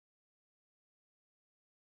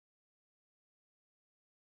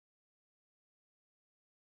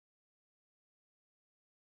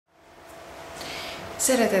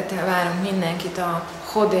Szeretettel várunk mindenkit a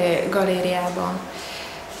Schody Galériában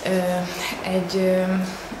egy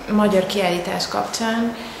magyar kiállítás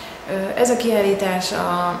kapcsán. Ez a kiállítás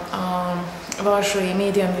a Varsói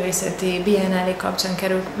Médiaművészeti Biennale kapcsán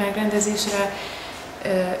került megrendezésre,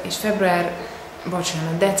 és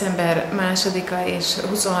december 2-a és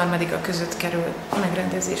 23-a között kerül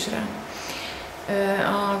megrendezésre.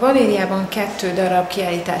 A galériában 2 darab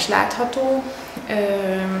kiállítás látható,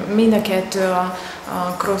 mind a 2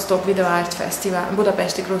 a Crosstalk Video Art Fesztivál,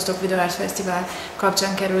 budapesti Crosstalk Video Art Fesztivál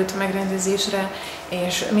kapcsán került megrendezésre,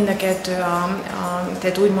 és mind a 2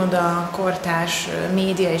 tehát úgymond a kortárs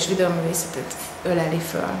média és videóművészetet öleli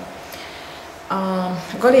föl. A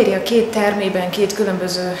galéria 2 termében 2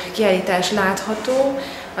 különböző kiállítás látható.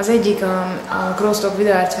 Az egyik a Crosstalk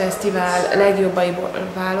Video Art Fesztivál legjobbaiból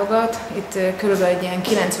válogat. Itt körülbelül egy ilyen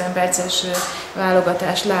 90 perces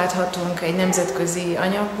válogatást láthatunk egy nemzetközi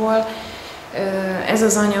anyagból. Ez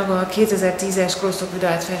az anyag a 2010-es Crosstalk Video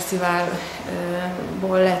Art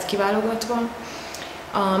Fesztiválból lett kiválogatva.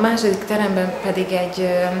 A második teremben pedig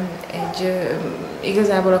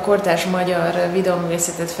igazából a kortárs magyar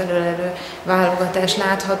videóművészetet felölelő válogatás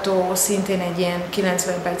látható, szintén egy ilyen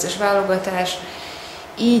 90 perces válogatás.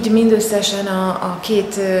 Így mindösszesen a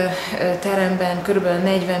 2 teremben kb.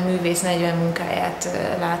 40 művész, 40 munkáját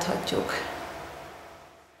láthatjuk.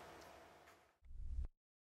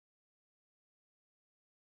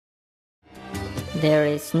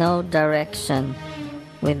 There is no direction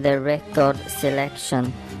with the record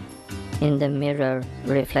selection in the mirror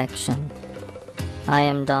reflection. I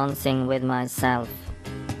am dancing with myself.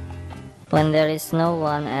 When there is no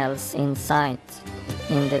one else in sight,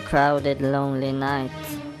 in the crowded lonely night,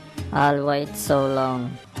 I'll wait so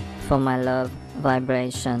long for my love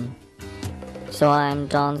vibration. So I am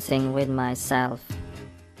dancing with myself.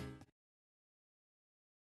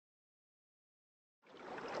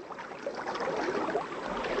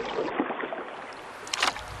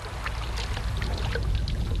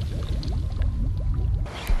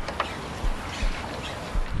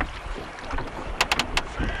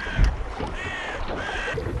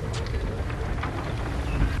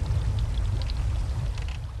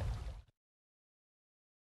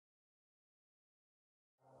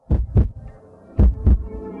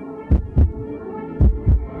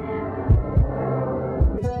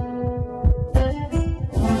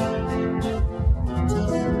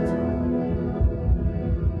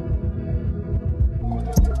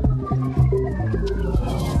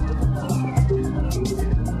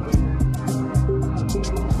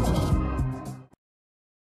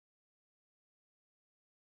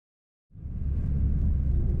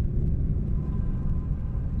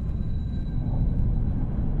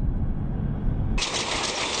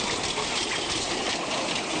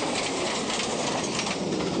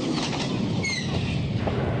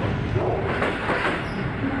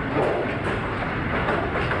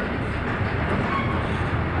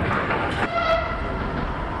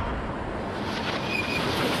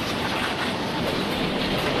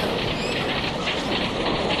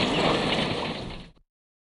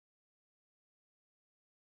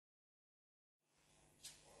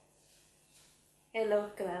 Hello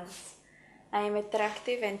class, I am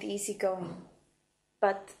attractive and easygoing,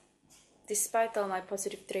 but despite all my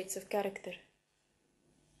positive traits of character,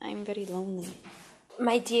 I am very lonely.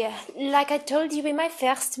 My dear, like I told you in my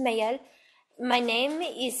first mail, my name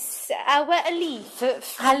is Awa Ali.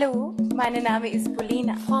 Hallo, mein Name ist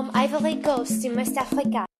Polina. From Ivory Coast in West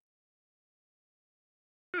Africa.